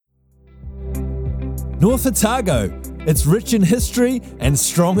North Otago. It's rich in history and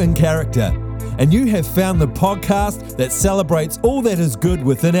strong in character. And you have found the podcast that celebrates all that is good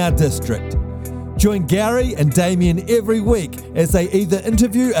within our district. Join Gary and Damien every week as they either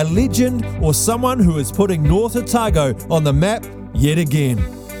interview a legend or someone who is putting North Otago on the map yet again.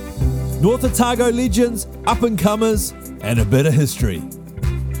 North Otago legends, up-and-comers, and a bit of history.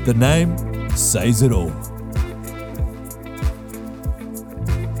 The name says it all.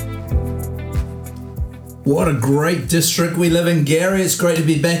 What a great district we live in, Gary. It's great to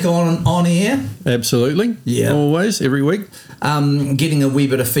be back on air. Absolutely. Yeah. Always, every week. Getting a wee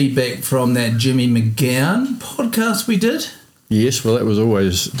bit of feedback from that Jimmy McGowan podcast we did. Yes, well, that was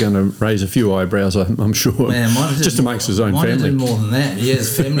always going to raise a few eyebrows, I'm sure. Man, just amongst his own family. Did more than that. Yeah,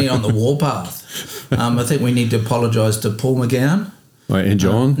 his family on the warpath. I think we need to apologise to Paul McGowan. Right, and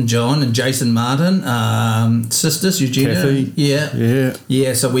John. And Jason Martin, sisters, Eugenia. Kathy.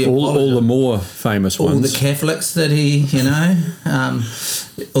 Yeah, so we all the more famous ones. All the Catholics that he,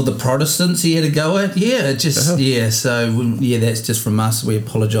 all the Protestants he had to go at. Yeah, that's just from us. We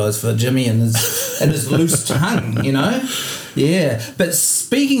apologise for Jimmy and his loose tongue, Yeah, but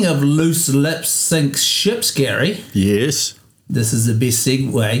speaking of loose lips sink ships, Gary. Yes. This is the best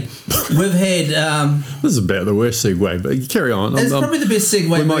segue. We've had... this is about the worst segue, but carry on. It's probably the best segue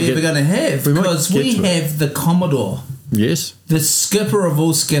we're ever going to have, because we have the Commodore. Yes. The skipper of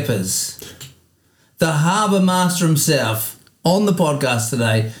all skippers. The harbour master himself on the podcast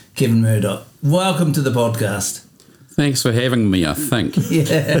today, Kevin Murdoch. Welcome to the podcast. Thanks for having me, I think.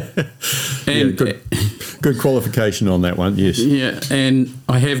 Yeah. And, good qualification on that one, yes. Yeah, and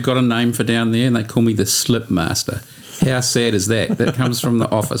I have got a name for down there, and they call me the Slip Master. How sad is that? That comes from the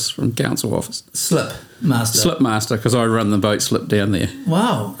office, from council office. Slip Master. Slip Master, because I run the boat slip down there.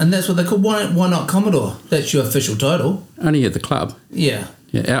 Wow, and that's what they call. Why not Commodore? That's your official title. Only at the club. Yeah.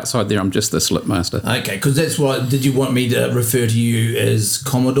 Yeah, outside there, I'm just the Slip Master. Okay, because that's why. Did you want me to refer to you as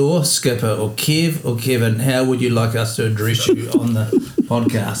Commodore, Skipper, or Kev, or Kevin? How would you like us to address you on the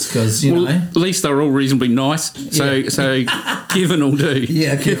podcast? Because at least they're all reasonably nice. So Kevin will do.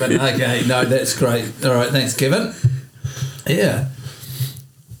 Yeah, Kevin. Okay, no, that's great. All right, thanks, Kevin. Yeah.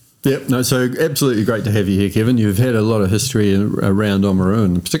 Yep. No. So absolutely great to have you here, Kevin. You've had a lot of history around Oamaru,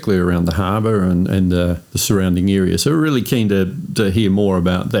 and particularly around the harbour and the surrounding area. So we're really keen to hear more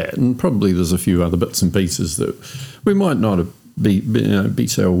about that. And probably there's a few other bits and pieces that we might not be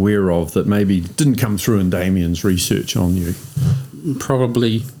so aware of that maybe didn't come through in Damien's research on you.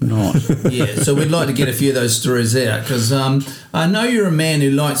 Probably not. Yeah, so we'd like to get a few of those stories out, because I know you're a man who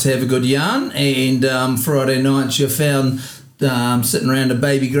likes to have a good yarn, and Friday nights you're found sitting around a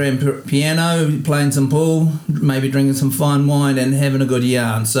baby grand piano, playing some pool, maybe drinking some fine wine and having a good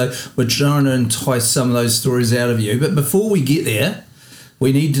yarn. So we're trying to entice some of those stories out of you. But before we get there,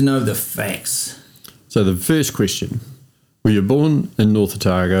 we need to know the facts. So the first question, were you born in North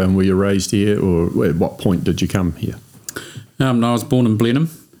Otago and were you raised here, or at what point did you come here? No, I was born in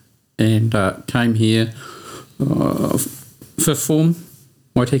Blenheim and came here fifth form,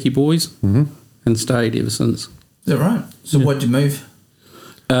 Waitaki Boys, and stayed ever since. Is that right? So why'd you move?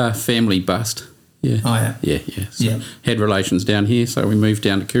 Family bust. Yeah. Oh, yeah. Yeah. So had relations down here, so we moved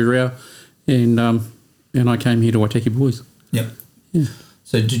down to Kurau, and I came here to Waitaki Boys. Yep. Yeah.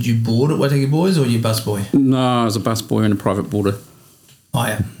 So did you board at Waitaki Boys, or were you a bus boy? No, I was a bus boy and a private boarder. Oh,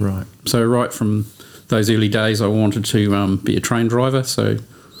 yeah. Right. So right from those early days, I wanted to be a train driver, so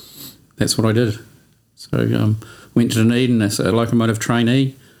that's what I did. So went to Dunedin as a locomotive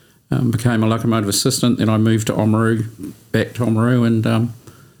trainee, became a locomotive assistant, then I moved to back to Oamaru, and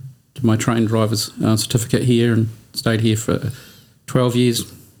did my train driver's certificate here and stayed here for 12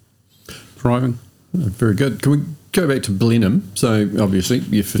 years driving. Oh, very good. Can we go back to Blenheim? So obviously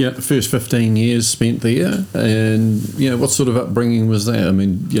your first 15 years spent there, and what sort of upbringing was that? I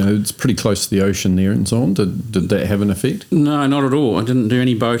mean, it's pretty close to the ocean there and so on. Did that have an effect? No, not at all. I didn't do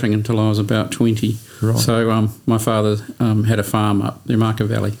any boating until I was about 20. Right. So my father had a farm up near Marker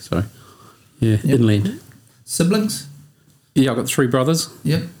Valley, so inland. Siblings? Yeah, I've got 3 brothers.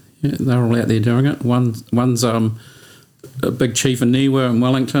 Yep. Yeah, they're all out there doing it. One's a big chief in Niwa in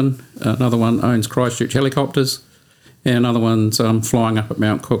Wellington. Another one owns Christchurch helicopters. And another one's flying up at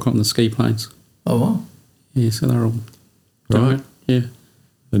Mount Cook on the ski planes. Oh, wow. Yeah, so they're all doing it. Yeah.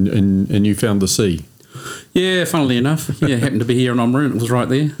 And you found the sea? Yeah, funnily enough. Yeah, happened to be here in Oamaru, and it was right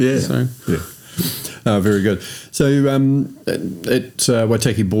there. Yeah. So. Yeah. Very good. So at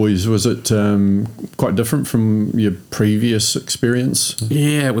Waitaki Boys, was it quite different from your previous experience?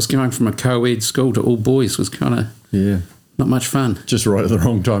 Yeah, it was going from a co-ed school to all boys was kind of not much fun. Just right at the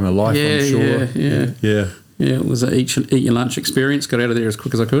wrong time of life, I'm sure. Yeah, it was a eat your lunch experience. Got out of there as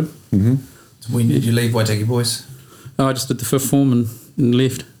quick as I could. Mm-hmm. When did you leave Waitaki Boys? I just did the 5th form and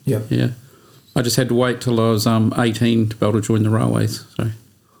left. Yep. Yeah. I just had to wait till I was 18 to be able to join the railways. So,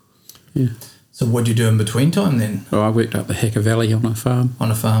 yeah. So what did you do in between time then? I worked up the Hacker Valley on a farm. On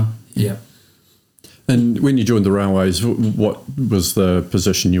a farm? Yeah. And when you joined the railways, what was the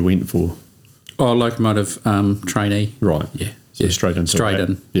position you went for? Oh, locomotive trainee. Right. Yeah. So straight into Straight that.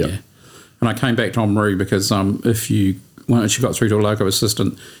 in. Yeah. And I came back to Oamaru because once you got through to a loco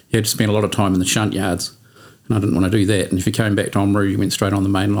assistant, you had to spend a lot of time in the shunt yards. And I didn't want to do that. And if you came back to Oamaru, you went straight on the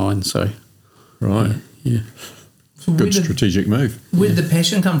main line. So, Right. yeah. So Good strategic move. Where did the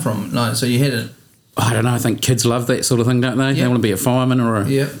passion come from? Like, so you had it. I don't know. I think kids love that sort of thing, don't they? Yeah. They want to be a fireman or a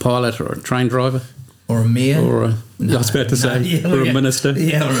Yeah. pilot or a train driver. Or a mayor? Or a, I was about to say, or a minister.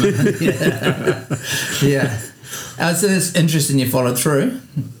 Yeah, yeah. Yeah. So that's interesting you followed through.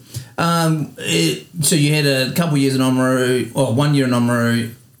 So you had a couple of years in Oamaru, or 1 year in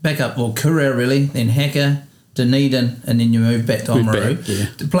Oamaru, back up, or Kurau really, then Hacker, Dunedin, and then you moved back to Oamaru. Back, yeah.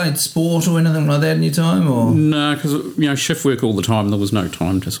 Did you play sport or anything like that in your time? Or No, because shift work all the time. There was no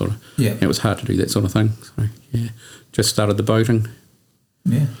time to sort of. Yeah. It was hard to do that sort of thing. So yeah, just started the boating.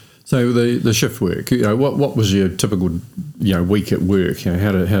 Yeah. So the shift work, what was your typical week at work?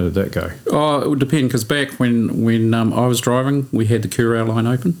 How did that go? Oh, it would depend because back when I was driving, we had the Kurau line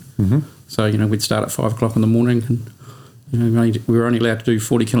open. Mm-hmm. So we'd start at 5 o'clock in the morning, and we were only allowed to do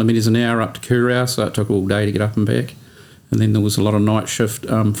 40 kilometres an hour up to Kurau, so it took all day to get up and back. And then there was a lot of night shift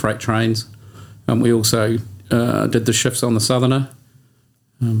freight trains. We also did the shifts on the Southerner.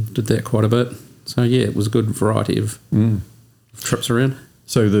 Did that quite a bit. So yeah, it was a good variety of trips around.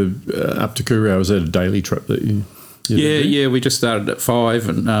 So the up to Kurau, was that a daily trip that you did? Yeah, we just started at 5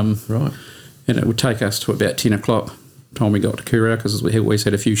 and Right. and it would take us to about 10 o'clock time we got to Kurau because we always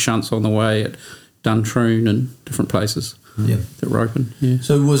had a few shunts on the way at Duntroon and different places that were open. Yeah.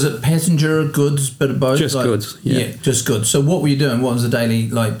 So was it passenger, goods, bit of both? Just goods, yeah. Just goods. So what were you doing? What was the daily,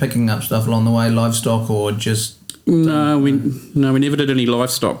 like picking up stuff along the way, livestock or just... No, we never did any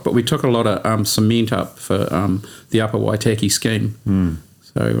livestock, but we took a lot of cement up for the Upper Waitaki scheme.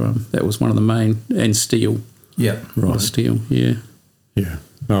 So that was one of the main, and steel. Yeah. Right. Steel, yeah. Yeah.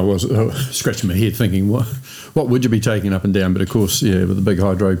 I was scratching my head thinking, what would you be taking up and down? But of course, with the big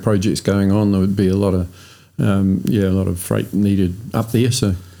hydro projects going on, there would be a lot of freight needed up there.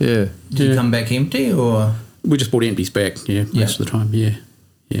 So Did you come back empty or? We just brought empties back, most of the time, yeah.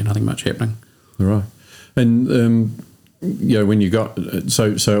 Yeah, nothing much happening. Right. And when you got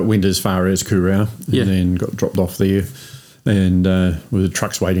so it went as far as Kurau and then got dropped off there, and were the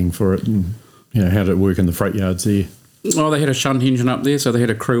trucks waiting for it, and how did it work in the freight yards there? Oh, they had a shunt engine up there, so they had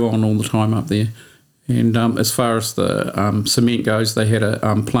a crew on all the time up there. And as far as the cement goes, they had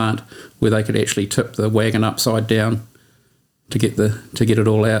a plant where they could actually tip the wagon upside down to get it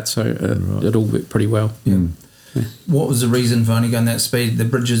all out. So it all worked pretty well. Yeah. Yeah. What was the reason for only going that speed? The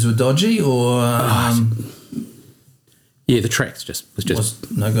bridges were dodgy, or the tracks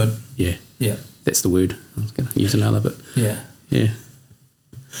was no good. Yeah, yeah, that's the word. I was going to use another, but yeah.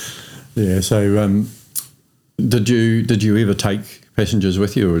 So, did you ever take passengers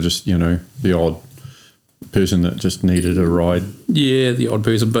with you, or just the odd person that just needed a ride? Yeah, the odd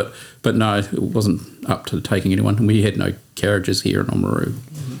person, but no, it wasn't up to taking anyone. And we had no carriages here in Oamaru.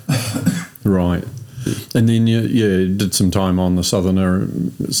 Right. And then you did some time on the Southerner,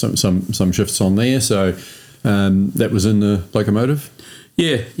 some shifts on there. So that was in the locomotive.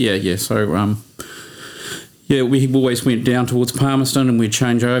 Yeah. So we always went down towards Palmerston, and we'd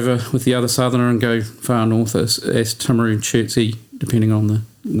change over with the other Southerner and go far north as Timaru and Chertsey, depending on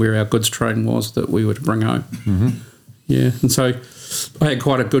where our goods train was that we were to bring home. Mm-hmm. Yeah, and so I had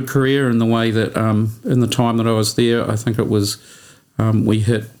quite a good career in the way that in the time that I was there, I think it was.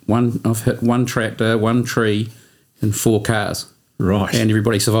 I've hit one tractor, one tree, and 4 cars. Right. And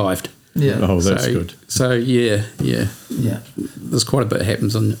everybody survived. Yeah. Oh, that's good. So yeah. There's quite a bit that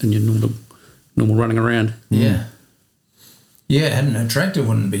happens in your normal running around. Yeah. Yeah, having a tractor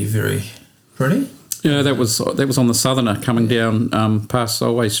wouldn't be very pretty. Yeah, that was on the Southerner coming down past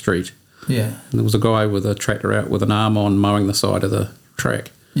Solway Street. Yeah. And there was a guy with a tractor out with an arm on mowing the side of the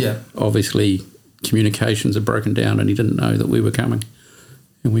track. Yeah. Obviously, communications had broken down and he didn't know that we were coming.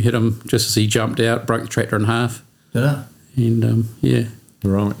 And we hit him just as he jumped out, broke the tractor in half. Did it? And,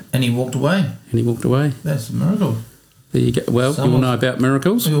 Right. And he walked away? That's a miracle. There you go. Well, you all know about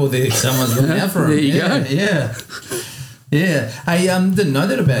miracles. Well, someone's looking out for him. There you go. Yeah. Yeah. Hey, didn't know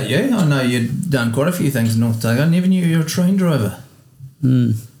that about you. I know you'd done quite a few things in North Otago. I never knew you were a train driver.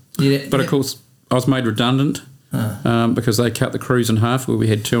 But of course, I was made redundant because they cut the crews in half where we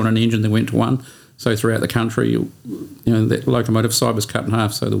had 2 on an engine, they went to 1. So throughout the country, that locomotive side was cut in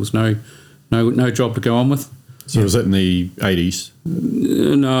half, so there was no no job to go on with. So was that in the 80s?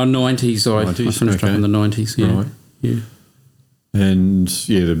 No, 90s. I finished up in the 90s. Yeah, Right. yeah. And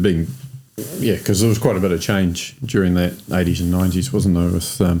there'd been, because there was quite a bit of change during that 80s and 90s, wasn't there?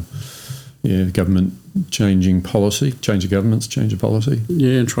 With government changing policy, change of governments, change of policy.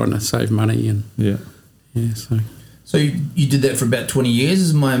 Yeah, and trying to save money and So you did that for about 20 years,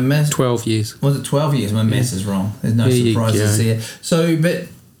 is my maths? 12 years. Was it 12 years? My maths is wrong. There's no There you surprises go. here. So, but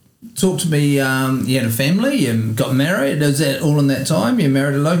talk to me, you had a family, you got married. Is that all in that time? You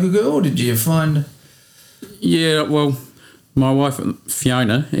married a local girl, or did you find... Yeah, well, my wife,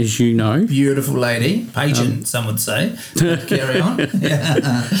 Fiona, as you know. Beautiful lady, patient, some would say. Carry on. Yeah.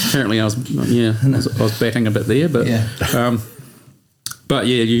 Apparently I was batting a bit there, but... Yeah. But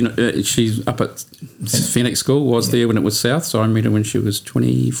yeah, she's up at Phoenix School, was there when it was South, so I met her when she was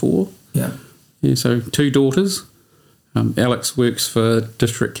 24. Yeah. Yeah, so 2 daughters. Alex works for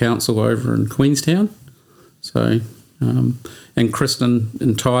District Council over in Queenstown. So, and Kristen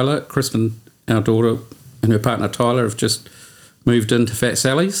and Tyler, our daughter, and her partner Tyler have just moved into Fat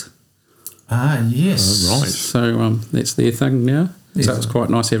Sally's. Ah, yes. Right. So that's their thing now. Yes. So it's quite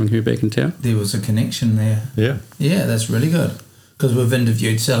nice having her back in town. There was a connection there. Yeah. Yeah, that's really good. Because we've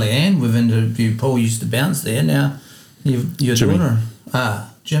interviewed Sally Ann, we've interviewed Paul used to bounce there. Now, your Jimmy. daughter,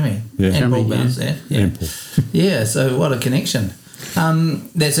 Jimmy, Yeah. and Jimmy, Paul bounced there. Yeah. And Paul. Yeah, so what a connection.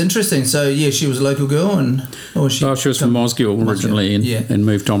 That's interesting. So, yeah, she was a local girl, or She was from Mosgiel originally and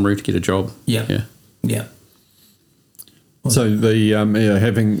moved to Oamaru to get a job. Yeah. Yeah. So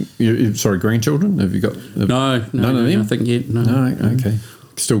having grandchildren? Have you got? No, nothing yet. No. No, okay.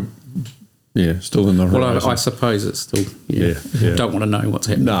 Still in the Well, horizon. I suppose it's still. Yeah. Yeah. Don't want to know what's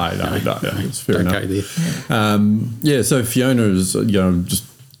happening. No, it's fair don't enough. go there. So Fiona is, just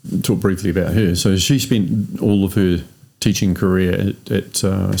talk briefly about her. So she spent all of her teaching career at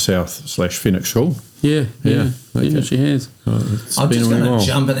South/Phoenix School. Yeah. Okay. She has. It's I'm been just a going while. to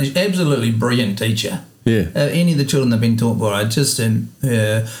jump in. She's absolutely brilliant teacher. Yeah. Any of the children that have been taught by her, just in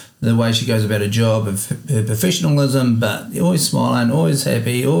the way she goes about her job, of her professionalism, but always smiling, always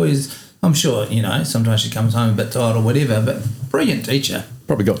happy, always... I'm sure, sometimes she comes home a bit tired or whatever, but brilliant teacher.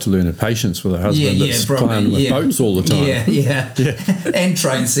 Probably got to learn her patience with her husband that's playing with boats all the time. Yeah. And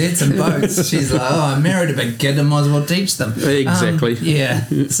train sets and boats. She's like, I married a big kid, I might as well teach them. Exactly.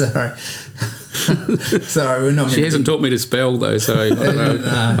 Sorry, we're not... She hasn't taught me to spell though, so I don't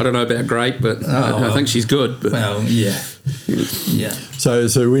know. I don't know about great, but I think she's good. But. Well, yeah.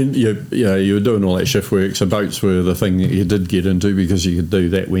 So when you were doing all that shift work, so boats were the thing that you did get into because you could do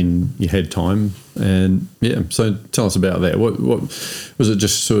that when you had time. And so tell us about that. What was it?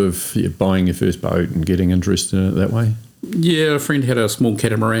 Just sort of buying your first boat and getting interested in it that way? Yeah, a friend had a small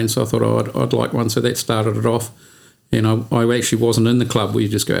catamaran, so I thought I'd like one. So that started it off. And I actually wasn't in the club. We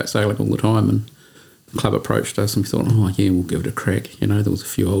just go out sailing all the time, and the club approached us, and we thought, we'll give it a crack. There was a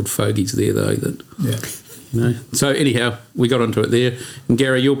few old fogies there though that. Yeah. So anyhow, we got into it there. And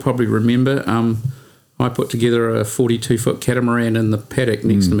Gary, you'll probably remember, I put together a 42-foot catamaran in the paddock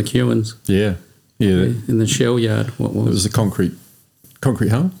next to McEwen's. Yeah. In the shell yard. What was it? Was the concrete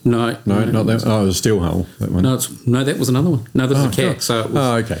hull? No, not that. Oh, it was a steel hull. That one. No, that was another one. No, this is a cat. So it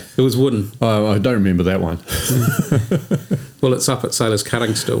was, okay. It was wooden. Oh, I don't remember that one. Well, it's up at Sailor's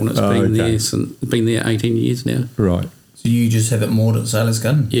Cutting still, and it's been there 18 years now. Right. So you just have it moored at Sailor's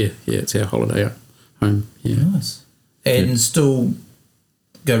Cutting? Yeah, it's our holiday home. Yeah. Nice. And still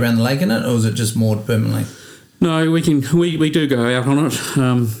go around the lake in it, or is it just moored permanently? No, we do go out on it.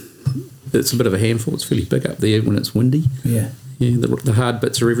 It's a bit of a handful. It's fairly big up there when it's windy. Yeah. Yeah, the hard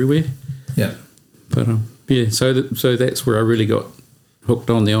bits are everywhere. Yeah. But so that's where I really got hooked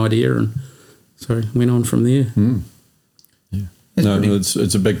on the idea, and so went on from there. Yeah.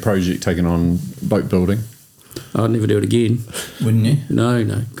 It's a big project taking on boat building. I'd never do it again. Wouldn't you? No,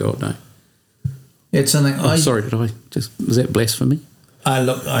 God, no. It's something sorry, did I just... Was that blasphemy?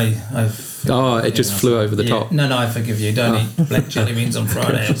 It just flew over the top. No, I forgive you. Don't eat black jelly beans on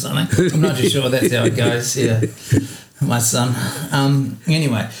Friday or something. I'm not too sure that's how it goes. Yeah, my son.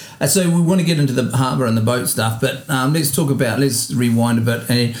 Anyway, so we want to get into the harbour and the boat stuff, but let's rewind a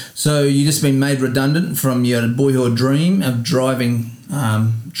bit. So you just been made redundant from your boyhood dream of driving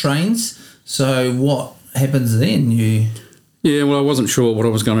trains. So what happens then? Yeah, well, I wasn't sure what I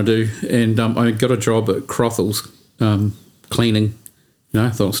was going to do, and I got a job at Crothel's cleaning. I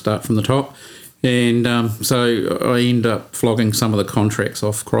thought I'll start from the top. And so I ended up flogging some of the contracts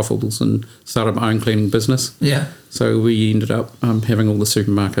off Crothel's and started my own cleaning business. Yeah. So we ended up having all the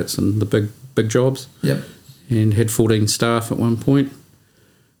supermarkets and the big jobs. Yep. And had 14 staff at one point.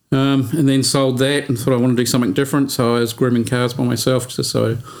 And then sold that and thought I wanted to do something different. So I was grooming cars by myself just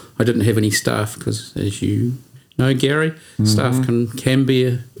so I didn't have any staff because, as you know, Gary, staff can be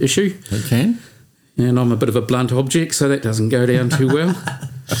an issue. They can. And I'm a bit of a blunt object, so that doesn't go down too well.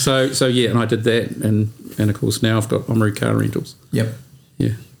 So yeah, and I did that. And of course, now I've got Oamaru Car Rentals. Yep.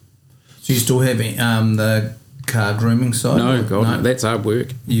 Yeah. So you still have the car grooming side? No, no, that's hard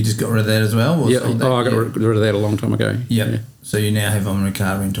work. You just got rid of that as well? Yeah, I got rid of that a long time ago. Yep. Yeah. So you now have Oamaru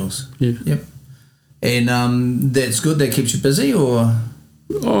Car Rentals? Yeah. Yep. And that's good? That keeps you busy, or...?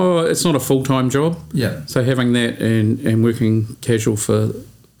 Oh, it's not a full-time job. Yeah. So having that and working casual for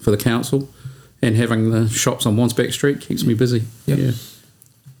the council and having the shops on Wansbeck Street keeps me busy. Yep. Yeah.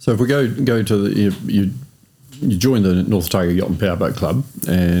 So if we go to you joined the North Otago Yacht and Powerboat Club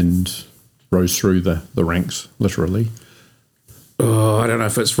and rose through the ranks, literally. Oh, I don't know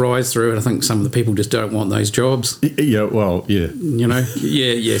if it's rise through it. I think some of the people just don't want those jobs. Yeah, well, yeah. You know?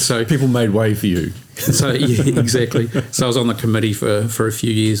 Yeah. So people made way for you. So yeah, exactly. So I was on the committee for a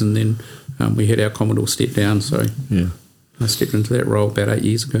few years, and then we had our Commodore step down. So yeah, I stepped into that role about 8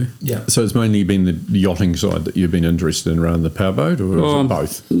 years ago. Yeah. So it's mainly been the yachting side that you've been interested in rather than the powerboat, or is it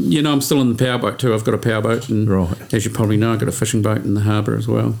both? You know, I'm still in the powerboat too. I've got a powerboat, and as you probably know, I've got a fishing boat in the harbour as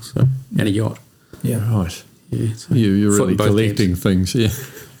well, so and a yacht. Yeah. Right. Yeah. So You're really collecting things, yeah.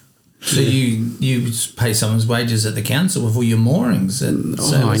 So you pay someone's wages at the council with all your moorings and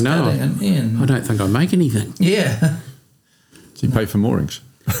I know. And I don't think I make anything. Yeah. So you pay for moorings.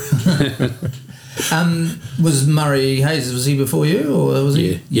 Was Murray Hayes, was he before you, or was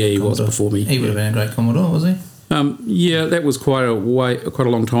he? Yeah, he was before me. He would have been a great Commodore, was he? Yeah, that was quite a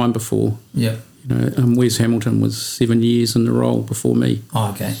long time before. Yeah. You know, Wes Hamilton was 7 years in the role before me.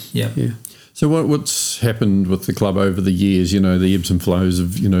 Oh, okay. Yeah. Yeah. So what's happened with the club over the years? You know, the ebbs and flows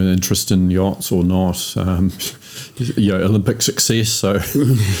of interest in yachts or not. Olympic success. So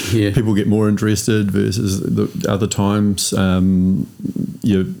yeah. People get more interested versus the other times.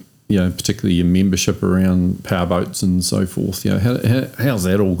 Particularly your membership around powerboats and so forth. How's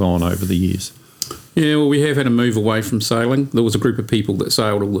that all gone over the years? Yeah, well, we have had a move away from sailing. There was a group of people that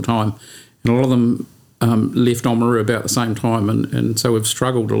sailed all the time, and a lot of them left Oamaru about the same time, and so we've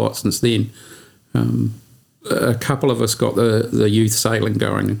struggled a lot since then. A couple of us got the youth sailing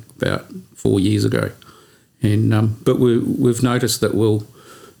going about 4 years ago, and but we've noticed that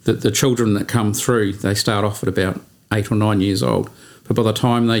the children that come through, they start off at about 8 or 9 years old, but by the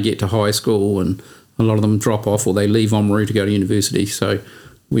time they get to high school, and a lot of them drop off or they leave Oamaru to go to university, so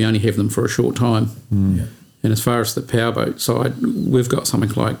we only have them for a short time. Yeah. And as far as the powerboat side, we've got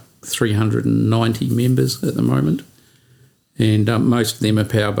something like 390 members at the moment, and most of them are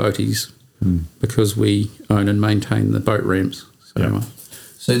powerboaties because we own and maintain the boat ramps.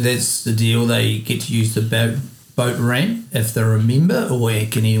 So that's the deal. They get to use the boat ramp if they're a member, or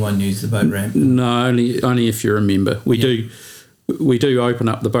can anyone use the boat ramp? No, only if you're a member. We do open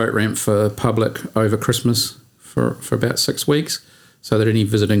up the boat ramp for public over Christmas for about 6 weeks, so that any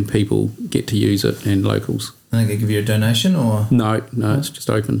visiting people get to use it, and locals. And they give you a donation, or? No, it's just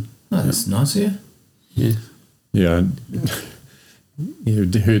open. Oh, that's nice of you. Yeah. Yeah. You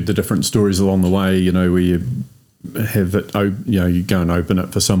heard the different stories along the way, where you have it, you go and open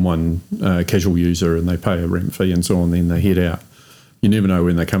it for someone, a casual user, and they pay a rent fee and so on, then they head out. You never know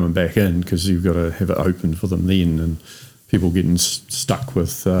when they're coming back in because you've got to have it open for them then, and people getting stuck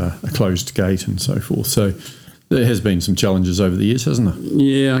with a closed gate and so forth. So there has been some challenges over the years, hasn't there?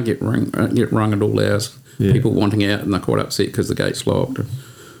 Yeah, I get rung at all hours. Yeah. People wanting out, and they're quite upset because the gate's locked.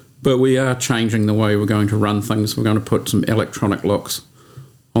 But we are changing the way we're going to run things. We're going to put some electronic locks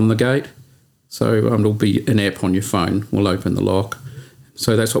on the gate. So there'll be an app on your phone. We'll open the lock.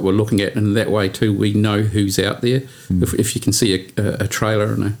 So that's what we're looking at. And that way, too, we know who's out there. If you can see a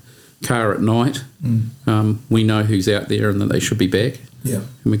trailer and a car at night, we know who's out there and that they should be back. Yeah.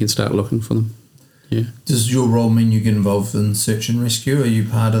 And we can start looking for them. Yeah. Does your role mean you get involved in search and rescue? Are you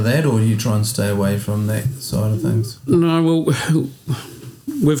part of that, or do you try and stay away from that side of things? No, well,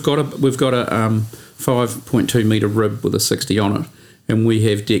 we've got a 5.2 metre rib with a 60 on it, and we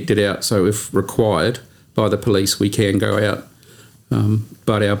have decked it out, so if required by the police, we can go out.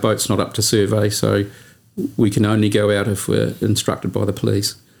 But our boat's not up to survey, so we can only go out if we're instructed by the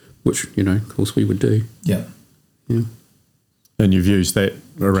police, which, of course we would do. Yeah. Yeah. And you've used that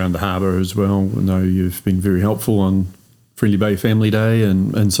around the harbour as well. I know you've been very helpful on Friendly Bay Family Day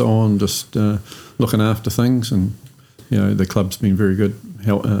and so on, just looking after things. And, the club's been very good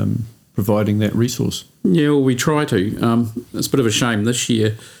providing that resource. Yeah, well, we try to. It's a bit of a shame this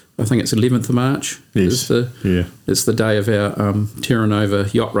year. I think it's 11th of March. Yes. It's the day of our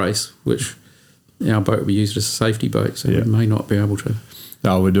Terranova yacht race, which our boat will be used as a safety boat, so we may not be able to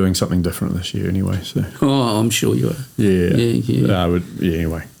No, we're doing something different this year anyway. So Oh, I'm sure you are. yeah.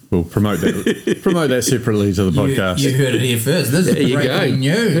 Anyway, we'll promote that separately to the podcast. You heard it here first. This is breaking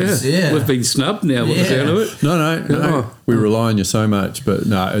news. Yeah. We've been snubbed now by the sound of it. No. Oh. We rely on you so much, but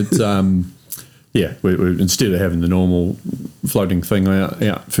no, it's we instead of having the normal floating thing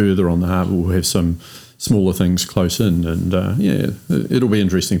out further on the harbour, we'll have some smaller things close in, and it'll be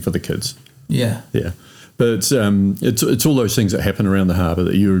interesting for the kids. Yeah. But it's all those things that happen around the harbour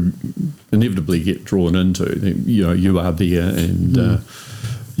that you inevitably get drawn into. You are there, and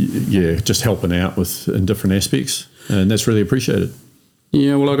just helping out in different aspects, and that's really appreciated.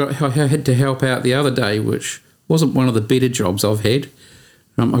 Yeah, well, I had to help out the other day, which wasn't one of the better jobs I've had.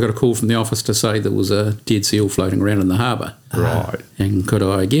 I got a call from the office to say there was a dead seal floating around in the harbour. Right. And could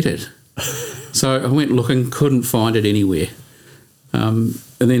I get it? So I went looking, couldn't find it anywhere. And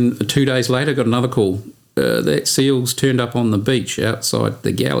then 2 days later, got another call. That seal's turned up on the beach outside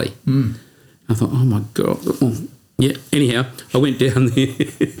the galley. I thought, oh my God. Yeah, anyhow, I went down there.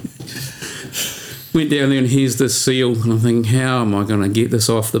 And here's this seal. And I'm thinking, how am I going to get this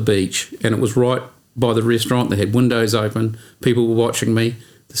off the beach? And it was right by the restaurant. They had windows open. People were watching me.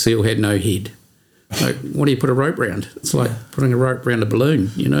 The seal had no head. Like, what do you put a rope round? It's like putting a rope round a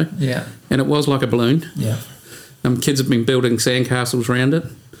balloon, Yeah. And it was like a balloon. Yeah. Kids have been building sandcastles around it,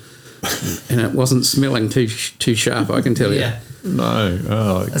 and it wasn't smelling too sharp, I can tell you. Yeah. No.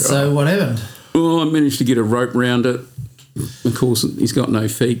 Oh, God. So what happened? Oh, I managed to get a rope round it. Of course, he's got no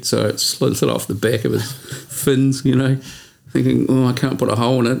feet, so it slid off the back of his fins, thinking, oh, I can't put a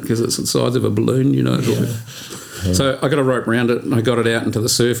hole in it because it's the size of a balloon, So I got a rope round it, and I got it out into the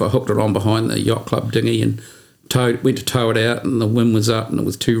surf. I hooked it on behind the yacht club dinghy and went to tow it out, and the wind was up and it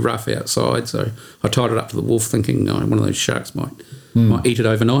was too rough outside, so I tied it up to the wharf thinking one of those sharks might eat it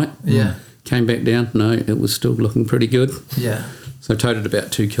overnight. Yeah. Came back down. No, it was still looking pretty good. Yeah. So towed it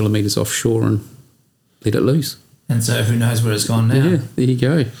about 2 kilometres offshore and let it loose. And so who knows where it's gone now? Yeah, there you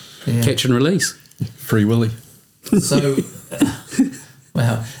go. Yeah. Catch and release. Free Willy. So,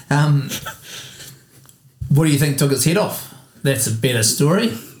 wow. What do you think took its head off? That's a better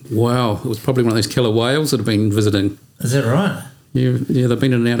story. Wow, it was probably one of those killer whales that have been visiting. Is that right? Yeah, they've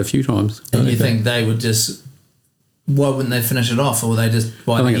been in and out a few times. And you think they would just... Why wouldn't they finish it off? Or they just...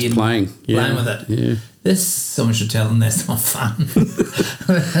 I think it's playing. Playing with it. Yeah. Someone should tell them that's not fun.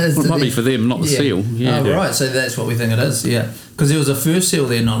 It might be for them, not the seal. Yeah. Oh, right. So that's what we think it is. Yeah. Because there was a first seal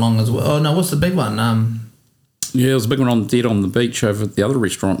there not long as well. Oh, no, what's the big one? Yeah, there was a big one dead on the beach over at the other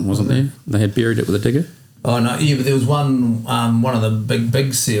restaurant, wasn't there? They had buried it with a digger. Oh, no. Yeah, but there was one of the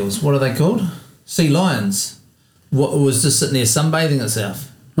big seals. What are they called? Sea lions. What was just sitting there sunbathing itself.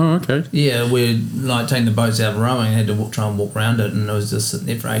 Oh, okay. Yeah, we're like taking the boats out rowing and had to try and walk around it, and it was just sitting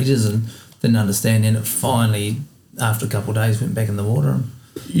there for ages and didn't understand. And it finally, after a couple of days, went back in the water. And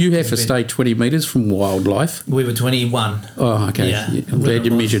you have to stay 20 metres from wildlife. we were 21. Oh, okay. Yeah. I'm glad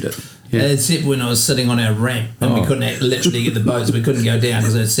you measured it. Yeah. Except when I was sitting on our ramp and we couldn't literally get the boats, we couldn't go down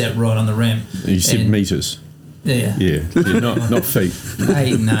because it sat right on the ramp. You said metres. Yeah. Yeah, not feet.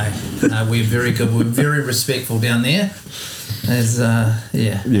 Hey, no, we're very good. We're very respectful down there. As No,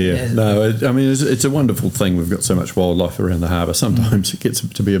 it's a wonderful thing. We've got so much wildlife around the harbour. Sometimes it gets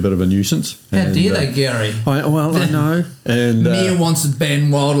to be a bit of a nuisance. How dare they, Gary? I know. And Mayor wants to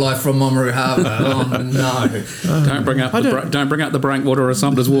ban wildlife from Oamaru Harbour. Oh no! Don't bring up the Breakwater or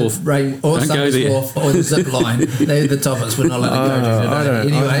Sumter's Wharf. Or Sumter's Wharf or the zip line. They're the topics we're not allowed to go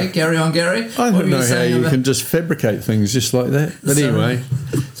to. Anyway, carry on, Gary. I don't know how you can just fabricate things just like that. But anyway,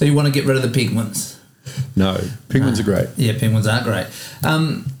 so you want to get rid of the penguins? No, penguins are great. Yeah, penguins are great.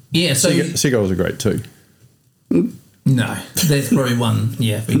 So seagulls are great too. No, that's probably one.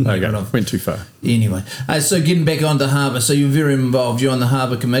 Yeah, we can get rid of. Went too far. Anyway, so getting back onto harbour. So you're very involved. You're on the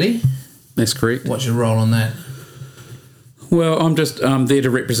harbour committee. That's correct. What's your role on that? Well, I'm just there to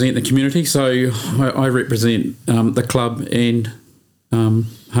represent the community. So I represent the club and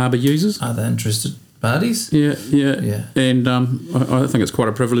harbour users. Are they interested parties? Yeah. And I think it's quite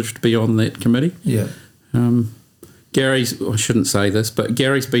a privilege to be on that committee. Yeah. Gary's, I shouldn't say this, but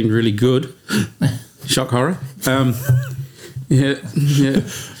Gary's been really good. Shock horror. Yeah.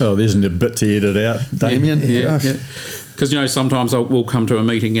 Oh, there isn't a bit to edit out, Damien. Yeah. Because, sometimes we'll come to a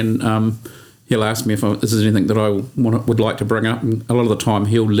meeting and he'll ask me if this is anything that I would like to bring up. And a lot of the time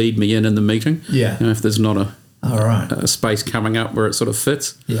he'll lead me in the meeting. Yeah. If there's not a space coming up where it sort of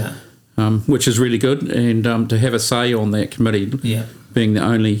fits. Yeah. Which is really good. And to have a say on that committee, being the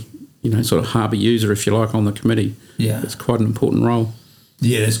only, sort of harbour user, if you like, on the committee, it's quite an important role.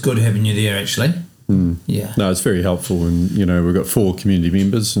 Yeah, it's good having you there, actually. Mm. Yeah. No, it's very helpful. And, we've got 4 community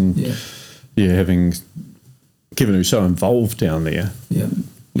members and, having Kevin, who's so involved down there,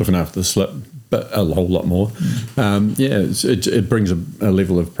 looking after the slip, but a whole lot more. It brings a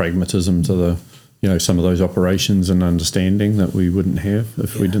level of pragmatism to the, some of those operations and understanding that we wouldn't have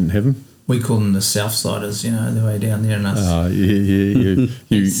if we didn't have them. We call them the Southsiders, the way down there in us. You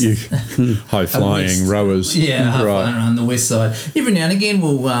high-flying rowers. Yeah, high-flying around the west side. Every now and again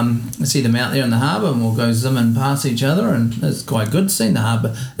we'll see them out there in the harbour and we'll go zimming past each other, and it's quite good seeing the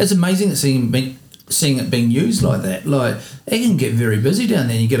harbour. It's amazing to seeing it being used like that. Like, it can get very busy down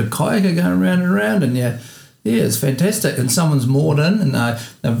there. You get a kayaker going round and around, and it's fantastic. And someone's moored in and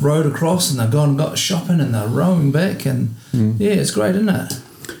they've rowed across and they've gone and got shopping and they're rowing back, and it's great, isn't it?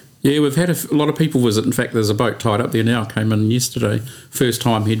 Yeah, we've had a lot of people visit. In fact, there's a boat tied up there now. Came in yesterday. First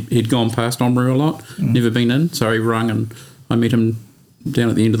time he'd gone past Oamaru a lot, never been in. So he rung and I met him down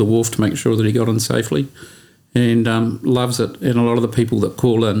at the end of the wharf to make sure that he got in safely, and loves it. And a lot of the people that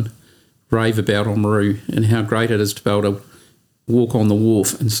call in rave about Oamaru and how great it is to be able to walk on the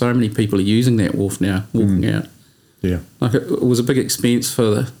wharf. And so many people are using that wharf now, walking out. Yeah, like it was a big expense for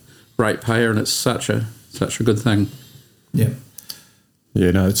the ratepayer, and it's such a good thing. Yeah.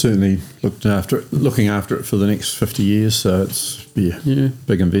 Yeah, no, it's certainly looking after it for the next 50 years. So it's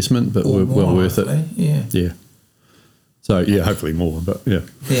big investment, but well worth it. Yeah. So hopefully more, but yeah.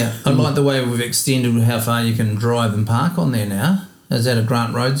 Yeah, I like the way we've extended how far you can drive and park on there now. Is that a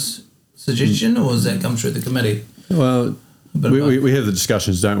Grant Roads suggestion, or has that come through the committee? Well, we have the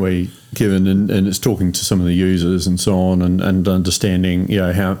discussions, don't we, Kevin? And it's talking to some of the users and so on, and understanding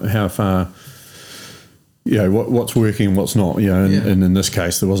how far. What's working and what's not, and in this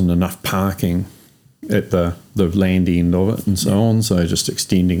case there wasn't enough parking at the land end of it and so on, so just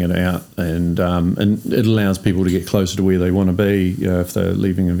extending it out, and it allows people to get closer to where they want to be, if they're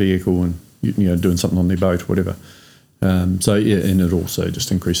leaving a vehicle and doing something on their boat or whatever. And it also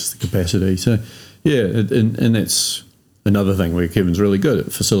just increases the capacity. So and that's another thing where Kevin's really good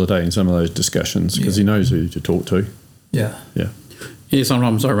at facilitating some of those discussions, because he knows who to talk to. Yeah. Yeah,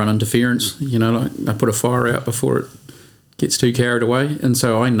 sometimes I run interference, like I put a fire out before it gets too carried away. And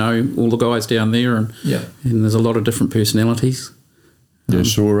so I know all the guys down there, and there's a lot of different personalities. Yeah,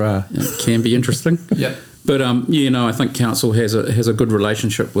 sure are. It can be interesting. But, I think council has a good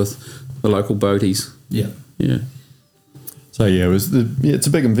relationship with the local boaties. Yeah. So, it's a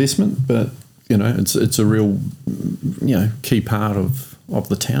big investment, but, it's a real, key part of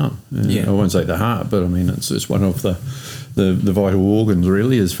the town. I won't say the heart, but I mean, it's one of the vital organs,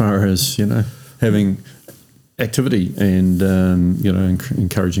 really, as far as having activity and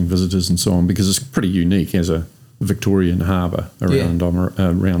encouraging visitors and so on, because it's pretty unique as a Victorian harbour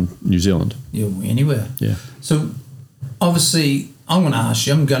around New Zealand. Anywhere. So obviously I'm going to ask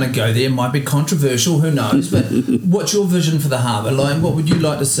you, I'm going to go there, it might be controversial, who knows, but what's your vision for the harbour? Like, what would you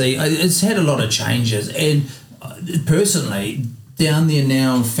like to see? It's had a lot of changes, and personally, down there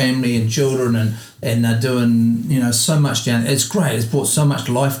now, family and children, and they're doing so much down there. It's great. It's brought so much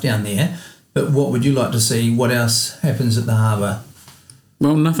life down there. But what would you like to see? What else happens at the harbour?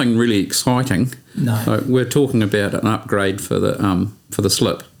 Well, nothing really exciting. No. We're talking about an upgrade for the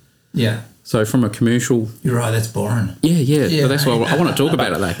slip. Yeah. So from a commercial... You're right, that's boring. Yeah. But that's why I want to talk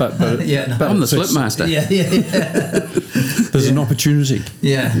about it, though. But I'm the slip master. Yeah. There's an opportunity.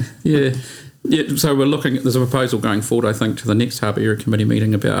 Yeah, so we're looking at, there's a proposal going forward, I think, to the next Harbour Area Committee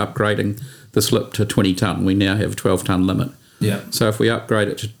meeting about upgrading the slip to 20 tonne. We now have a 12 tonne limit. Yeah. So if we upgrade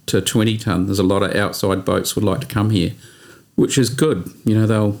it to 20 tonne, there's a lot of outside boats would like to come here, which is good.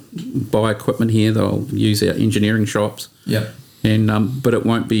 They'll buy equipment here, they'll use our engineering shops. Yep. And but it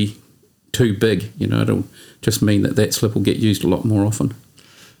won't be too big. It'll just mean that slip will get used a lot more often.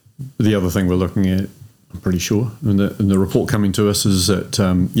 The other thing we're looking at, I'm pretty sure, and the report coming to us is that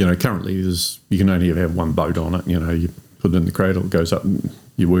currently you can only have one boat on it. You put it in the cradle, it goes up, and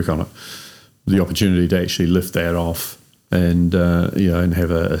you work on it. The opportunity to actually lift that off and and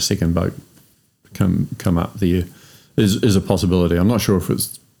have a second boat come up there is a possibility. I'm not sure if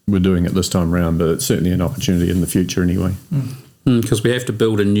we're doing it this time around, but it's certainly an opportunity in the future anyway. Because we have to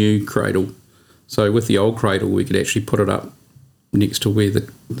build a new cradle. So with the old cradle, we could actually put it up next to where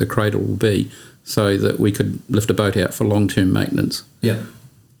the cradle will be, so that we could lift a boat out for long-term maintenance. Yeah.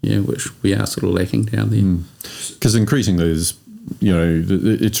 Yeah, which we are sort of lacking down there. Because increasingly there's,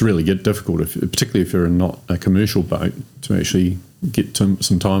 it's really difficult, particularly if you're not a commercial boat, to actually get some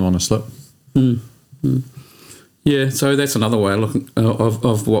time on a slip. Yeah, so that's another way of looking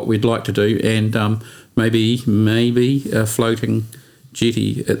of what we'd like to do, and maybe a floating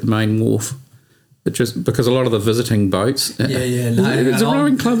jetty at the main wharf. Just because a lot of the visiting boats, it's a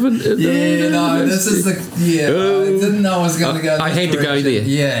rowing club. I didn't know I was going to go. I had to go there.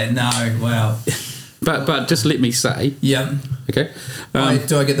 Yeah, no, wow. But just let me say. Yeah. Okay.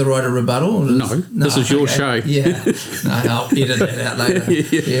 Do I get the right of rebuttal? No, this is your show. Yeah. No, I'll edit that out later.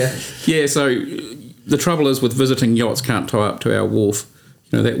 Yeah. Yeah, so the trouble is with visiting yachts can't tie up to our wharf.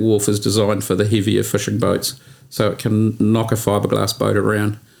 You know, that wharf is designed for the heavier fishing boats, so it can knock a fiberglass boat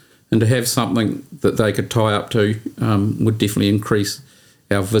around. And to have something that they could tie up to would definitely increase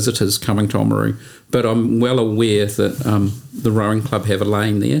our visitors coming to Oamaru. But I'm well aware that the rowing club have a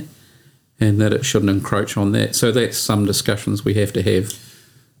lane there and that it shouldn't encroach on that. So that's some discussions we have to have.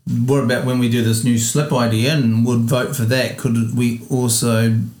 What about when we do this new slip idea and would vote for that? Could we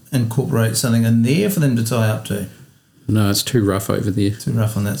also incorporate something in there for them to tie up to? No, it's too rough over there. Too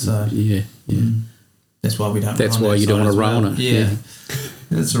rough on that side. Yeah. That's why we don't. That's why you don't want to row on it. Yeah.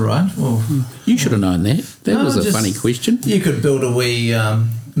 That's all right. Well, you should have known that. That was a funny question. You could build a wee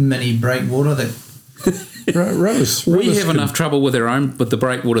mini breakwater that. Rowers have enough trouble with the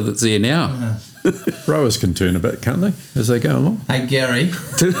breakwater that's there now. Rowers can turn a bit, can't they, as they go along? Hey, Gary,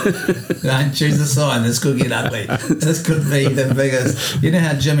 don't choose a side. This could get ugly. This could be the biggest. You know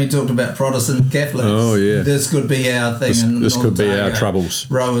how Jimmy talked about Protestant Catholics? Oh, yeah. This could be our thing. This could be our troubles.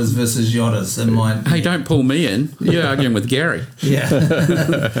 Rowers versus yachters. Hey, don't pull me in. You're arguing with Gary. Yeah.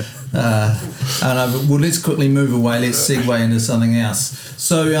 Well, let's quickly move away. Let's segue into something else.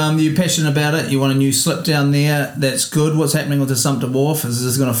 So you're passionate about it. You want a new slip down there. That's good. What's happening with the Sumpter Wharf? Is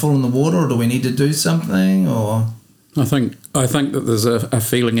this going to fall in the water, or do we need to do something? Or I think that there's a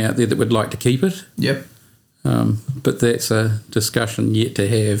feeling out there that we'd like to keep it. Yep. But that's a discussion yet to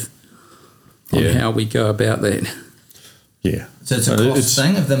have on how we go about that. Yeah. So it's a cost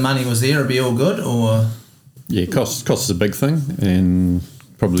thing. If the money was there, it'd be all good, or yeah, cost is a big thing, and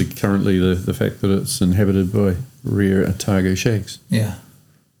probably currently the fact that it's inhabited by rare otago shags. Yeah.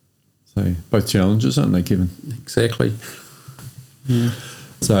 So both challenges, aren't they, Kevin? Exactly. Yeah.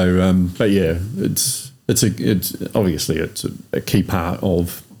 So, but yeah, it's obviously a key part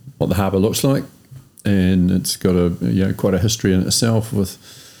of what the harbour looks like, and it's got quite a history in itself with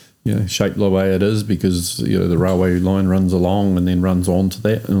shaped the way it is because the railway line runs along and then runs onto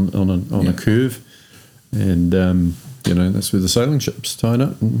that on a curve, and that's where the sailing ships tied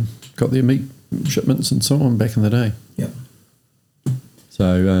up and got their meat shipments and so on back in the day. Yep.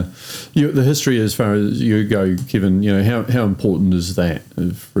 So the history, as far as you go, Kevin, how important is that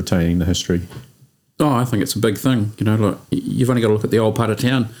of retaining the history? Oh, I think it's a big thing. Like you've only got to look at the old part of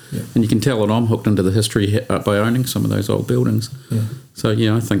town, and you can tell that I'm hooked into the history by owning some of those old buildings. Yeah. So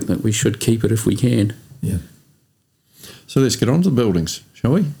I think that we should keep it if we can. Yeah. So let's get on to the buildings,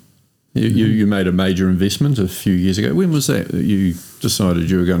 shall we? You made a major investment a few years ago. When was that you decided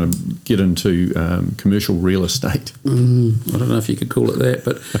you were going to get into commercial real estate? I don't know if you could call it that,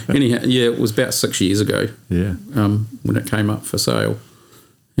 but anyhow, it was about 6 years ago. Yeah. When it came up for sale,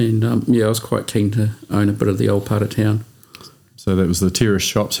 and I was quite keen to own a bit of the old part of town. So that was the terrace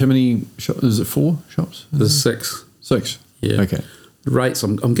shops. How many shops? Is it 4 shops? There's 6. 6. Yeah. Okay. The rates,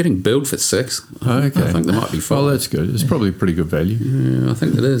 I'm getting billed for 6. Okay. I think there might be 5. Oh, that's good. It's probably pretty good value. Yeah, I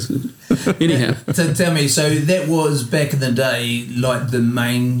think it is. Anyhow. So tell me, so that was back in the day like the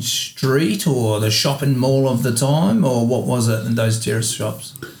main street or the shopping mall of the time, or what was it in those terrace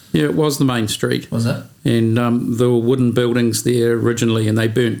shops? Yeah, it was the main street. Was it? And there were wooden buildings there originally and they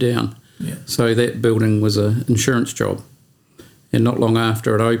burnt down. Yeah. So that building was an insurance job. And not long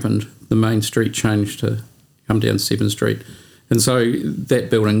after it opened, the main street changed to come down 7th Street. And so that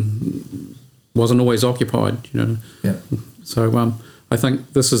building wasn't always occupied, Yeah. So I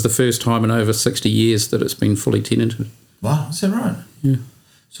think this is the first time in over 60 years that it's been fully tenanted. Wow, is that right? Yeah.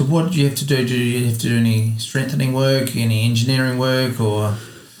 So what did you have to do? Did you have to do any strengthening work, any engineering work, or?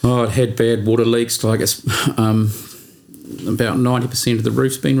 Oh, it had bad water leaks. Like it's about 90% of the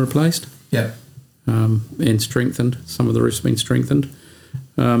roof's been replaced. Yeah. And strengthened. Some of the roof's been strengthened.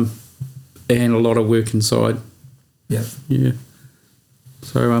 And a lot of work inside. Yeah. Yeah.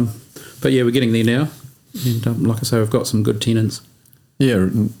 So, but yeah, we're getting there now. And like I say, we've got some good tenants. Yeah,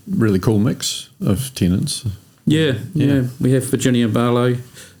 really cool mix of tenants. Yeah. We have Virginia Barlow,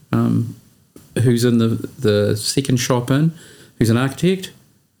 who's in the second shop in, who's an architect,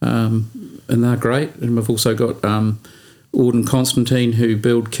 and they're great. And we've also got Ord and Constantine, who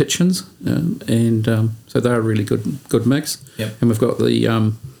build kitchens, and so they're a really good mix. Yep. And we've got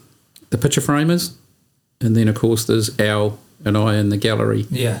the picture framers, and then of course there's Al and I in the gallery.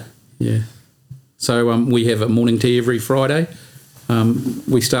 Yeah. Yeah. So we have a morning tea every Friday.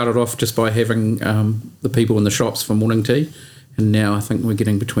 We started off just by having the people in the shops for morning tea, and now I think we're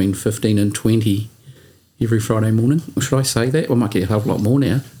getting between 15 and 20 every Friday morning. Or should I say that? We might get a whole lot more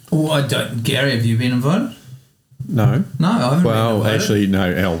now. Oh, I don't. Gary, have you been invited? No. No, I haven't been Well, invited. actually,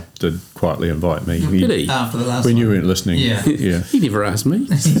 no. Al did quietly invite me. Did he? After the last When one. you weren't listening. Yeah. Yeah. He never asked me.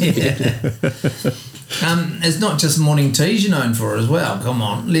 Yeah. It's not just morning teas you're known for as well. Come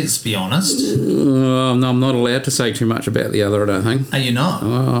on, let's be honest. No, I'm not allowed to say too much about the other, I don't think. Are you not?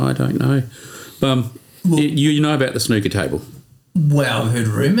 Oh, I don't know. You know about the snooker table? Well, I've heard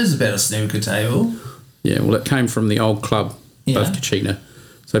rumours about a snooker table. Yeah, well, it came from the old club Yeah. of Kachina.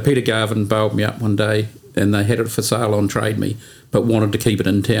 So Peter Garvin bailed me up one day and they had it for sale on Trade Me, but wanted to keep it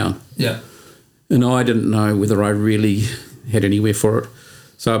in town. Yeah. And I didn't know whether I really had anywhere for it.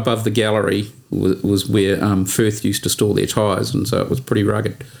 So above the gallery was where Firth used to store their tyres, and so it was pretty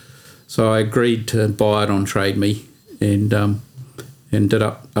rugged. So I agreed to buy it on Trade Me and did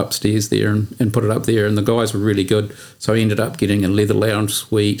upstairs there and put it up there, and the guys were really good. So I ended up getting a leather lounge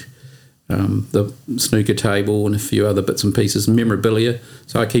suite, the snooker table and a few other bits and pieces, memorabilia.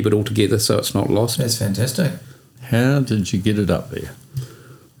 So I keep it all together so it's not lost. That's fantastic. How did you get it up there?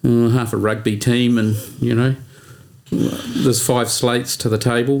 Half a rugby team, and there's 5 slates to the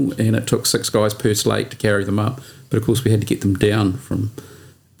table, and it took 6 guys per slate to carry them up. But of course we had to get them down from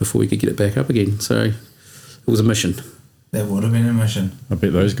before we could get it back up again. So it was a mission. That would have been a mission. I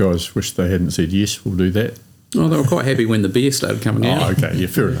bet those guys wish they hadn't said, yes, we'll do that. Oh, they were quite happy when the beer started coming out. Oh, okay. Yeah,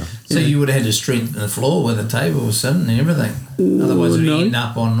 fair enough. So you would have had to strengthen the floor where the table was sitting and everything. Otherwise it would no. end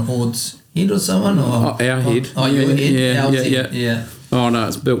up on Ord's head or someone? Or Our head. Oh, your head? Al's head. Yeah. Oh no,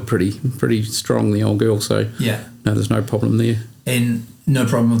 it's built pretty strong, the old girl. So Yeah. no, there's no problem there. And no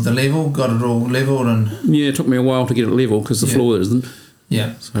problem with the level? Got it all levelled and... Yeah, it took me a while to get it level because the Yeah. floor isn't.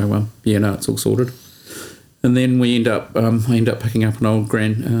 Yeah. So no, it's all sorted. And then I end up picking up an old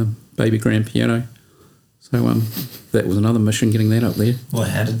baby grand piano. So that was another mission, getting that up there. Well,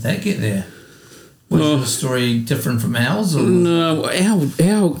 how did that get there? Was the story different from ours? Or? No,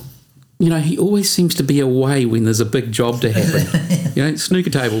 Al, he always seems to be away when there's a big job to happen. Snooker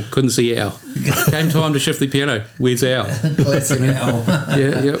table, couldn't see Al. Came time to shift the piano, where's Al? Classic Al.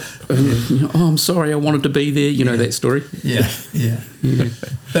 Yeah. I'm sorry, I wanted to be there. You know that story. Yeah.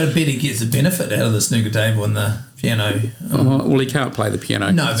 But I bet he gets a benefit out of the snooker table and the piano. Well, he can't play the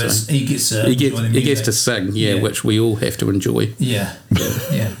piano. No, but so he gets he gets to sing, which we all have to enjoy. Yeah.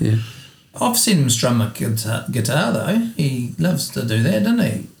 I've seen him strum a guitar though. He loves to do that, doesn't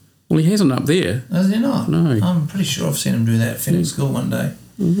he? Well, he hasn't up there. Has he not? No. I'm pretty sure I've seen him do that at Phoenix School one day.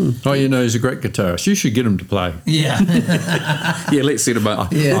 Oh, he's a great guitarist. You should get him to play. Yeah. Yeah, let's set him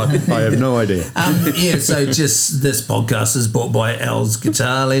up. Yeah. I have no idea. So just this podcast is brought by Al's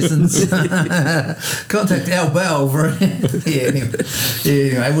Guitar Lessons. Contact Al Bell for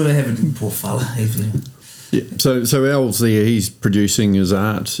anyway, we'll have it. Poor fella. Yeah. So Al's there. He's producing his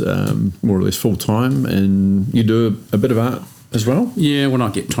art more or less full time, and you do a bit of art as well. Yeah, when I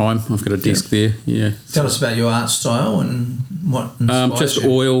get time, I've got a desk there. Yeah. Tell us about your art style and what inspires just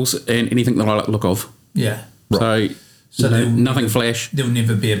you. oils and anything that I like the look of. Yeah. So nothing flash. There'll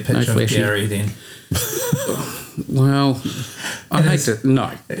never be a picture of flashy. Gary then. Well, I hate to.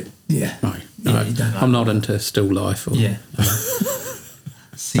 No. Yeah. No. Yeah, you don't like I'm not into still life. Or, Yeah.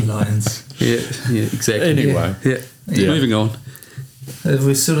 Sea lions. Yeah, exactly. Anyway. Yeah. Moving on.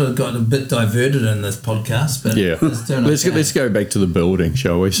 We've sort of got a bit diverted in this podcast, but Yeah, let's go back to the building,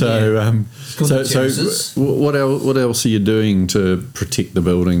 shall we? So, called the Genesis. what else are you doing to protect the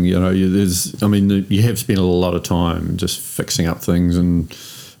building? You have spent a lot of time just fixing up things and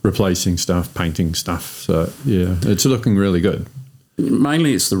replacing stuff, painting stuff. So, yeah, it's looking really good.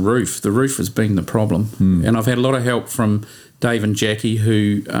 Mainly, it's the roof. The roof has been the problem, and I've had a lot of help from Dave and Jackie,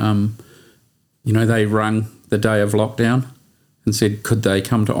 who, they rung the day of lockdown and said, could they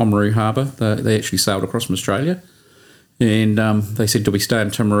come to Oamaru harbour? They actually sailed across from Australia. And they said, do we stay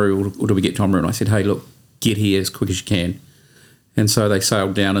in Timaru or do we get to Oamaru? And I said, hey, look, get here as quick as you can. And so they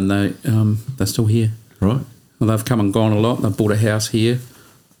sailed down and they're still here. Right. Well, they've come and gone a lot. They've bought a house here.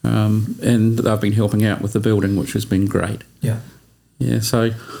 And they've been helping out with the building, which has been great. Yeah. Yeah,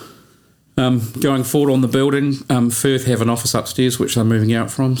 so going forward on the building, Firth have an office upstairs, which they're moving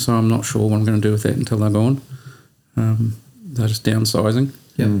out from, so I'm not sure what I'm going to do with that until they're gone. They're just downsizing.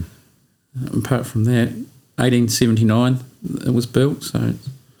 Yeah. Apart from that, 1879 it was built, so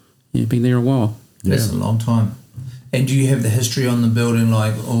been there a while. That's a long time. And do you have the history on the building,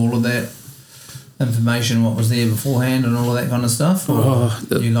 like all of that information, what was there beforehand and all of that kind of stuff? Or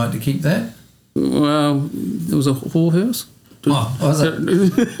do you like to keep that? Well, there was a whorehouse. Was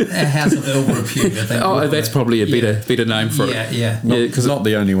it? A house of ill repute, I think. Oh, that's probably a better name for it. Yeah. Because not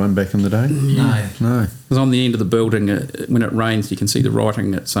the only one back in the day. No. Because on the end of the building, when it rains, you can see the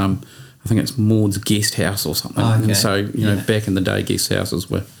writing. It's I think it's Maud's guest house or something. Oh, okay. And so back in the day, guest houses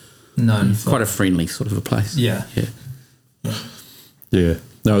were known for. Quite a friendly sort of a place. Yeah. Yeah.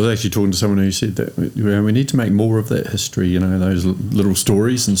 No, I was actually talking to someone who said that we need to make more of that history, those little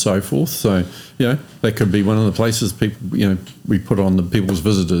stories and so forth. So, that could be one of the places people, we put on the people's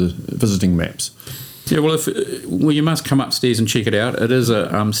visiting maps. Yeah, well, you must come upstairs and check it out. It is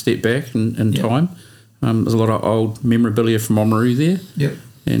a step back in time. There's a lot of old memorabilia from Oamaru there. Yep.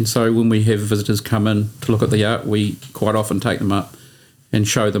 And so when we have visitors come in to look at the art, we quite often take them up and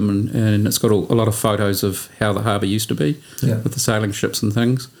show them, and it's got a lot of photos of how the harbour used to be with the sailing ships and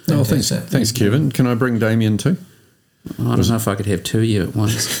things. Oh, thanks, Kevin. Can I bring Damien too? I don't know if I could have two of you at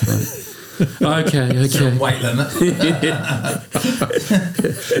once. Okay. Weight limit.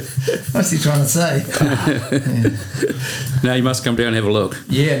 What's he trying to say? Now you must come down and have a look.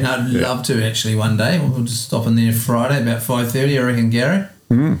 Yeah, no, I'd love to actually one day. We'll just stop in there Friday about 5:30, I reckon, Gary.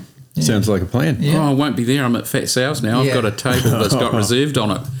 Yeah. Sounds like a plan. Yeah. Oh, I won't be there. I'm at Fat Sal's now. I've got a table that's got reserved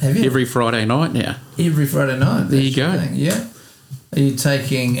on it. Have you? Every Friday night now. Every Friday night. There you go. Yeah. Are you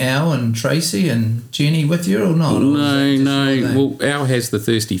taking Al and Tracy and Jenny with you or not? No. Well, Al has the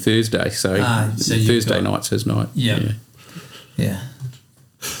Thirsty Thursday, so Thursday night's his night. Yeah. Yeah.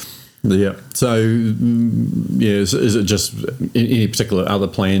 So, is it just any particular other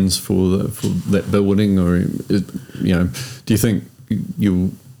plans for that building, or do you think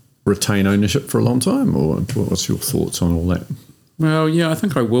you'll retain ownership for a long time, or what's your thoughts on all that? Well, yeah, I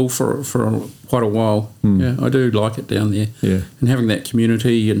think I will for quite a while. Yeah, I do like it down there. Yeah, and having that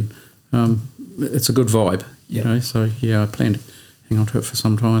community, and it's a good vibe. So I plan to hang on to it for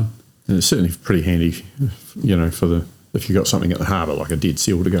some time. And it's certainly pretty handy, if you got something at the harbour like a dead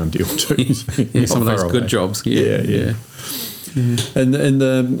seal to go and deal to. Some of those good jobs. Yeah. And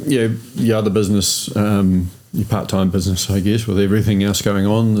the other business, your part-time business, I guess, with everything else going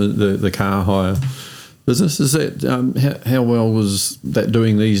on, the car hire business, is that how well was that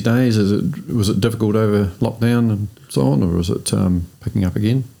doing these days? Was it difficult over lockdown and so on, or was it picking up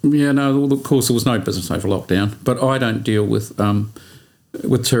again? Yeah, no, of course there was no business over lockdown, but I don't deal with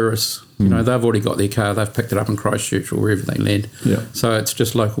tourists. They've already got their car, they've picked it up in Christchurch or wherever they land. Yeah. So it's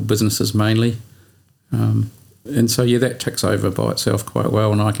just local businesses mainly. And so, that ticks over by itself quite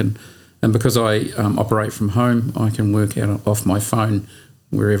well, and because I operate from home, I can work out off my phone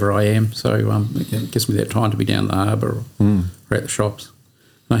wherever I am. So it gives me that time to be down the harbour or at the shops.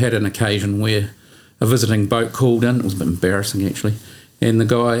 And I had an occasion where a visiting boat called in. It was a bit embarrassing actually, and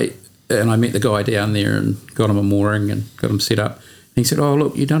I met the guy down there and got him a mooring and got him set up. And he said, "Oh,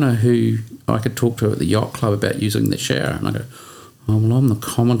 look, you don't know who I could talk to at the yacht club about using the shower?" And I go, "Oh, well, I'm the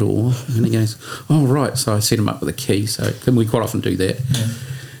Commodore." And he goes, "Oh, right." So I set him up with a key. So we quite often do that. Yeah.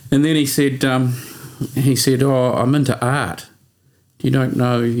 And then he said, "Oh, I'm into art. You don't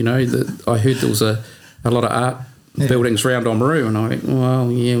know, that I heard there was a lot of art buildings around Oamaru." And I went,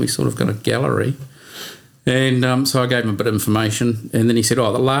 "Well, yeah, we sort of got a gallery." And so I gave him a bit of information. And then he said,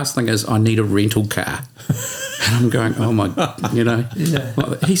 "Oh, the last thing is I need a rental car." And I'm going, "Oh, my,"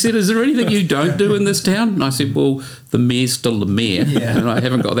 He said, "Is there anything you don't do in this town?" And I said, "Well, the mayor's still the mayor." Yeah. And I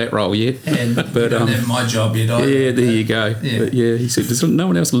haven't got that role yet. But you don't have my job yet either. Yeah, there you go. Yeah. But he said, "Does no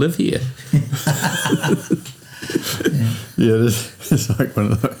one else live here?" It's like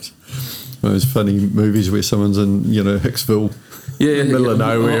one of those funny movies where someone's in, Hicksville, middle of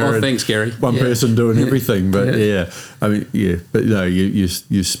nowhere. Oh, thanks, Gary. One person doing everything, but but no, you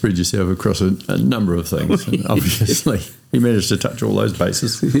spread yourself across a number of things, and obviously you managed to touch all those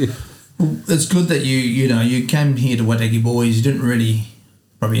bases. Well, it's good that you came here to Wataki Boys. You didn't really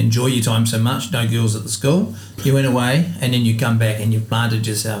probably enjoy your time so much. No girls at the school. You went away, and then you come back and you've planted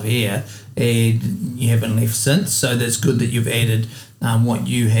yourself here, and you haven't left since. So that's good that you've added what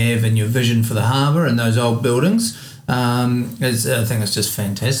you have and your vision for the harbour and those old buildings. I think it's just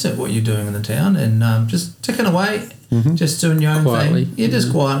fantastic what you're doing in the town, and just ticking away, just doing your own quietly. thing. Yeah,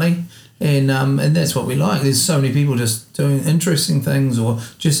 just quietly. And that's what we like. There's so many people just doing interesting things or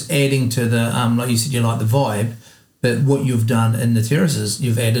just adding to the, like you said, you like the vibe, but what you've done in the terraces,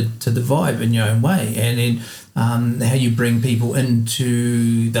 you've added to the vibe in your own way. And then how you bring people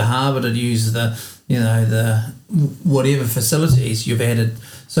into the harbour to use the whatever facilities you've added.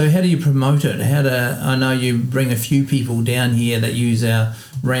 So how do you promote it? I know you bring a few people down here that use our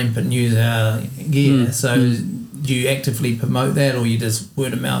ramp and use our gear. Do you actively promote that, or you just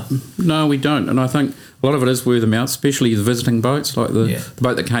word of mouth? No, we don't. And I think a lot of it is word of mouth, especially the visiting boats, like the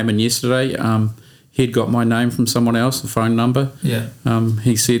boat that came in yesterday. He'd got my name from someone else, the phone number. Yeah.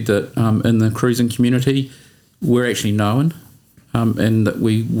 He said that in the cruising community, we're actually known, and that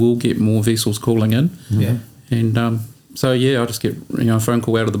we will get more vessels calling in. Yeah. And I just get a phone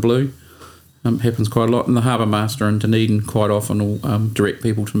call out of the blue. happens quite a lot. And the harbour master in Dunedin quite often will direct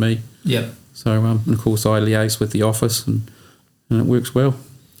people to me. Yep. So, and of course, I liaise with the office, and it works well.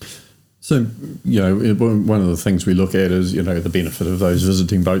 So, one of the things we look at is, the benefit of those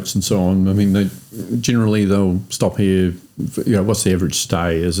visiting boats and so on. I mean, they'll stop here. What's the average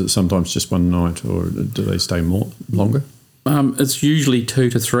stay? Is it sometimes just one night, or do they stay longer? It's usually 2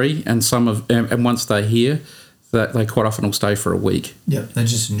 to 3, and and once they're here, they quite often will stay for a week. Yeah, they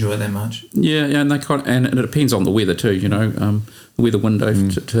just enjoy it that much. Yeah, and and it depends on the weather too. The weather window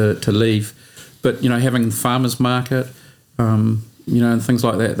to leave, but having the farmers market. And things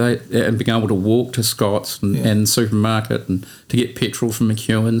like that, and being able to walk to Scott's and supermarket and to get petrol from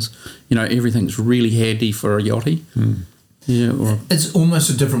McEwen's, everything's really handy for a yachty. Yeah, it's almost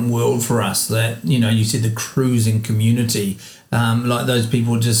a different world for us. That you said the cruising community, like those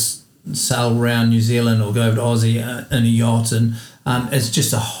people just sail around New Zealand or go over to Aussie in a yacht, and it's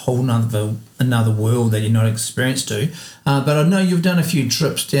just a whole another world that you're not experienced to. But I know you've done a few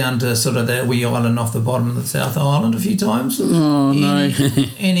trips down to sort of that wee island off the bottom of the South Island a few times. Oh, no.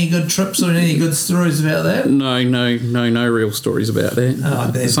 Any good trips or any good stories about that? No real stories about that.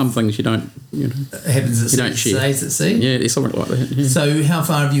 Oh, some things you don't, It happens at sea, stays at sea? Yeah, there's something like that. Yeah. So how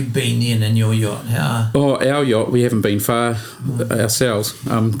far have you been in your yacht? Our yacht, we haven't been far ourselves.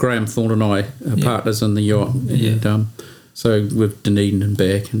 Graham Thorne and I are partners in the yacht. And, so we've Dunedin and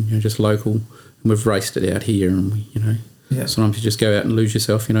back, and just local, and we've raced it out here, and we, sometimes you just go out and lose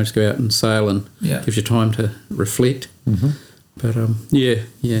yourself, just go out and sail, and gives you time to reflect. Mm-hmm. But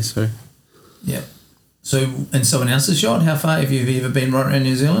so. Yeah. So in someone else's yacht, how far have you ever been right around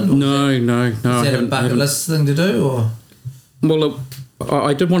New Zealand? No. Is that a bucket list thing to do, or? Well, look,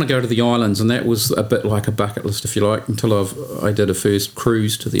 I did want to go to the islands, and that was a bit like a bucket list, if you like, until I did a first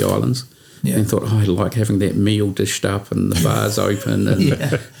cruise to the islands. Yeah. And thought, I like having that meal dished up and the bars open, and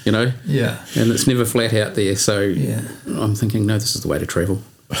and it's never flat out there. So I'm thinking, no, this is the way to travel.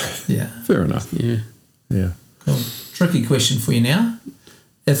 Yeah, fair enough. Yeah. Cool. Tricky question for you now.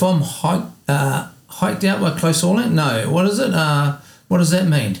 If I'm hiked out by close hauling, what is it? What does that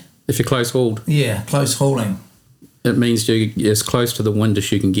mean? If you're close hauled, close hauling. It means you're as close to the wind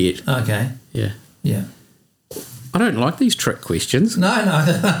as you can get. Okay. Yeah. I don't like these trick questions. No.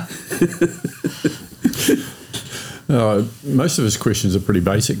 Most of his questions are pretty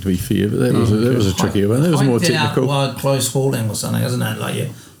basic, to be fair, but that was a tricky one. That was more technical. Like close hauling or something, isn't it? Like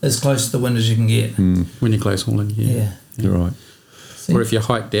as close to the wind as you can get. When you're close hauling, yeah. You're right. See? Or if you're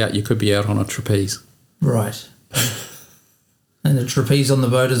hiked out, you could be out on a trapeze. Right. And the trapeze on the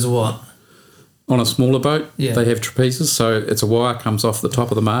boat is what? On a smaller boat, they have trapezes, so it's a wire comes off the top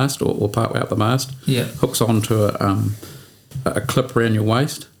of the mast or part way up the mast, hooks onto a clip around your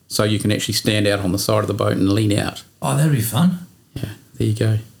waist, so you can actually stand out on the side of the boat and lean out. Oh, that'd be fun. Yeah, there you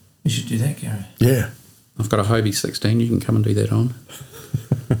go. We should do that, Gary. Yeah. I've got a Hobie 16, you can come and do that on.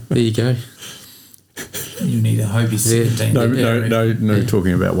 There you go. You need a Hobie 16. No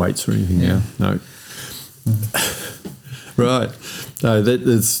talking about weights or anything now. No. Right. No,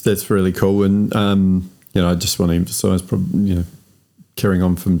 that's really cool, and I just want to emphasise, carrying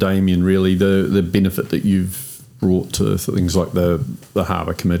on from Damien, really the benefit that you've brought to things like the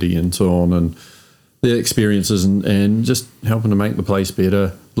harbour committee and so on, and the experiences and just helping to make the place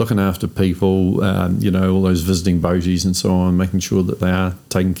better, looking after people, all those visiting boaties and so on, making sure that they are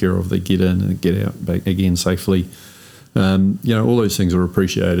taken care of, they get in and get out back again safely. All those things are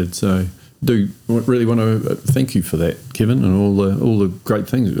appreciated. So do really want to thank you for that, Kevin, and all the great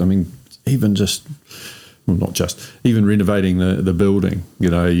things. I mean, even even renovating the building,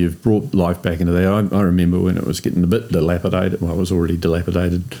 you've brought life back into there. I remember when it was getting a bit dilapidated. Well, it was already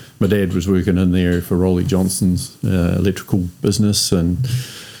dilapidated. My dad was working in there for Rolly Johnson's electrical business, and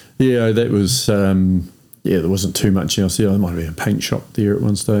that was there wasn't too much else there. There might have been a paint shop there at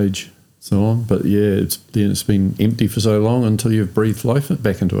one stage, so on. But it's been empty for so long until you've breathed life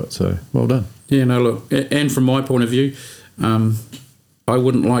back into it. So well done. Yeah, no, look, and from my point of view, I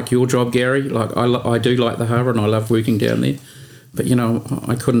wouldn't like your job, Gary. Like I do like the harbour and I love working down there, but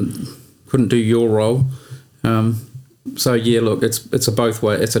I couldn't do your role. So look, it's a both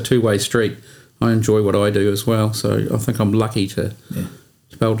way. It's a two-way street. I enjoy what I do as well, so I think I'm lucky to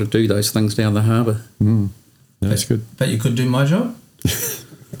be able to do those things down the harbour. That's good. But you could do my job.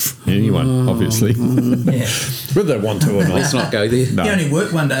 Anyone, obviously. Whether they want to or not. Let's not go there. No. You only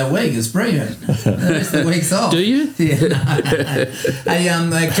work one day a week. It's brilliant. The rest of the week's off. Do you? Yeah. Hey,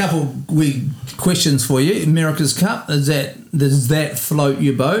 a couple questions for you. America's Cup, does that float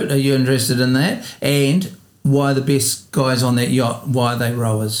your boat? Are you interested in that? And why the best guys on that yacht? Why are they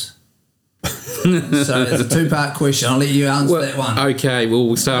rowers? So it's a two-part question. I'll let you answer that one. Okay, well,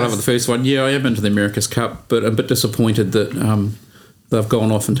 we'll start off with the first one. Yeah, I have been to the America's Cup, but I'm a bit disappointed that they've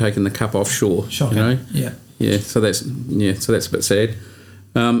gone off and taken the cup offshore. Shocking. You know? Yeah. Yeah, so that's a bit sad.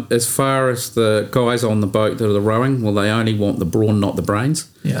 As far as the guys on the boat that are the rowing, well, they only want the brawn, not the brains.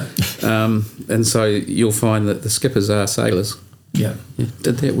 Yeah. And so you'll find that the skippers are sailors. Yeah.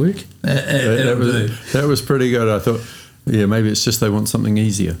 Did that work? That was pretty good. I thought, maybe it's just they want something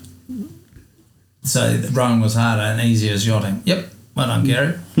easier. So rowing was harder and easier as yachting. Yep. Well done,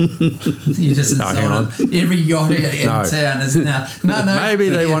 Gary. You just insulted every yacht in town is now. No. Maybe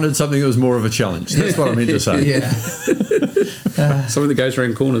they wanted something that was more of a challenge. That's what I meant to say. Yeah. Something that goes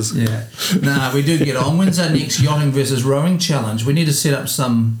around corners. Yeah. No, we do get on. When's our next yachting versus rowing challenge? We need to set up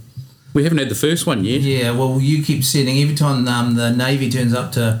some. We haven't had the first one yet. Yeah, well, you keep setting. Every time the Navy turns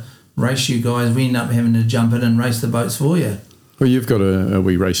up to race you guys, we end up having to jump in and race the boats for you. Well, you've got a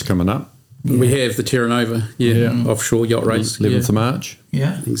wee race coming up. Yeah. We have the Terra Nova, offshore yacht race. 11th of March.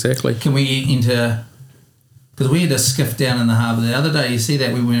 Yeah. Exactly. Can we enter... Because we had a skiff down in the harbour the other day. You see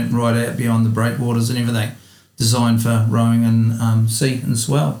that? We went right out beyond the breakwaters and everything, designed for rowing and sea and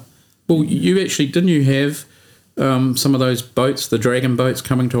swell. Well, you actually... Didn't you have some of those boats, the dragon boats,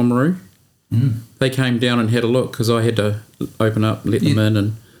 coming to Oamaru? Mm. They came down and had a look because I had to open up, let them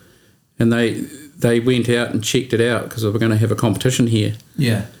in, and they went out and checked it out because we were going to have a competition here.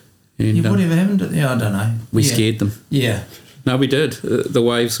 Yeah. And, whatever happened to... Yeah, I don't know. We scared them. Yeah. No, we did. The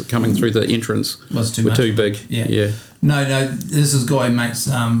waves coming through the entrance were too big. Yeah. No, this is a guy who makes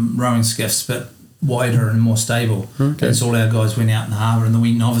rowing skiffs, but wider and more stable. Okay. That's all our guys went out in the harbour, and the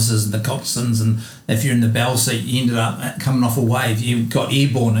wee novices and the coxswains, and if you're in the bell seat, you ended up coming off a wave. You got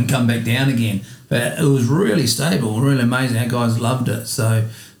airborne and come back down again. But it was really stable, really amazing. Our guys loved it. So,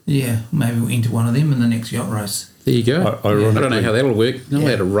 yeah, maybe we'll enter one of them in the next yacht race. There you go. I don't know how that'll work. Not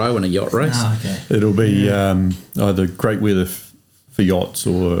allowed to row in a yacht race. Oh, okay. It'll be either great weather for yachts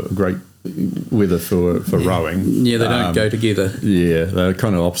or great weather for rowing. Yeah, they don't go together. Yeah, they're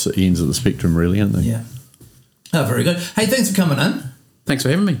kind of opposite ends of the spectrum, really, aren't they? Yeah. Oh, very good. Hey, thanks for coming in. Thanks for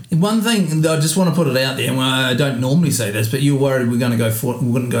having me. One thing, I just want to put it out there, and I don't normally say this, but you were worried we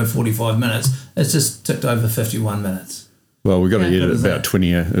wouldn't go 45 minutes. It's just ticked over 51 minutes. Well, we've got to edit about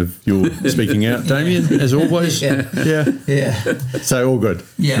 20 of your speaking out, Damien, as always. Yeah. So all good.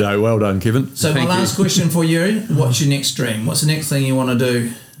 Yeah. No, well done, Kevin. So my last question for you, what's your next dream? What's the next thing you want to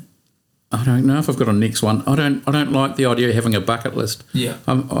do? I don't know if I've got a next one. I don't like the idea of having a bucket list. Yeah.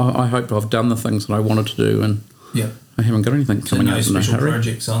 I hope I've done the things that I wanted to do, and I haven't got anything coming up in a hurry. No special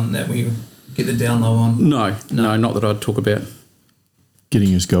projects on that we get the down low on? No, not that I'd talk about. Getting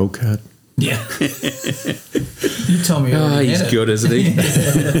his gold card. Yeah. You told me he's good, isn't he?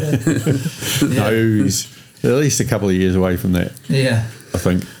 No, he's at least a couple of years away from that. Yeah. I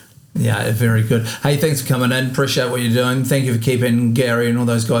think. Yeah, very good. Hey, thanks for coming in. Appreciate what you're doing. Thank you for keeping Gary and all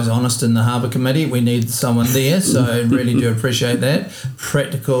those guys honest in the Harbour Committee. We need someone there, so I really do appreciate that.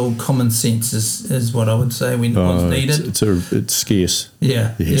 Practical common sense is what I would say what's needed. It's scarce.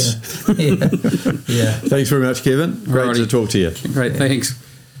 Yeah. Yes. Yeah. Thanks very much, Kevin. Great to talk to you. Great, thanks.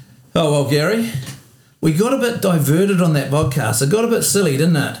 Oh, well, Gary, we got a bit diverted on that podcast. It got a bit silly,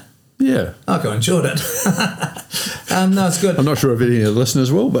 didn't it? Yeah. I quite enjoyed it. No, it's good. I'm not sure if any of the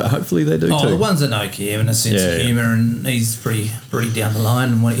listeners will, but hopefully they do too. The ones that know Kevin, a sense of humour, and he's pretty down the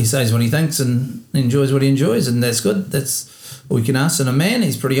line, and what he says what he thinks and enjoys what he enjoys, and that's good. That's all we can ask in a man.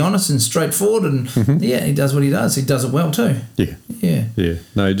 He's pretty honest and straightforward, and he does what he does. He does it well too. Yeah.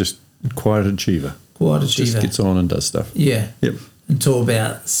 No, just quiet achiever. Just gets on and does stuff. Yeah. Yep. Until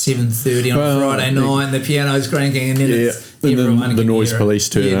about 7:30 on Friday night, the piano's cranking, and then everyone the noise police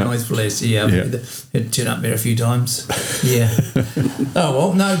turn up. Yeah, noise police. It turned up there a few times. Yeah. Oh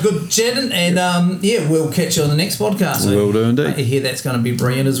well, no, good chatting, and we'll catch you on the next podcast. Will do indeed. I hear that's going to be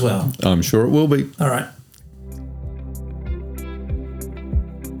brilliant as well. I'm sure it will be. All right.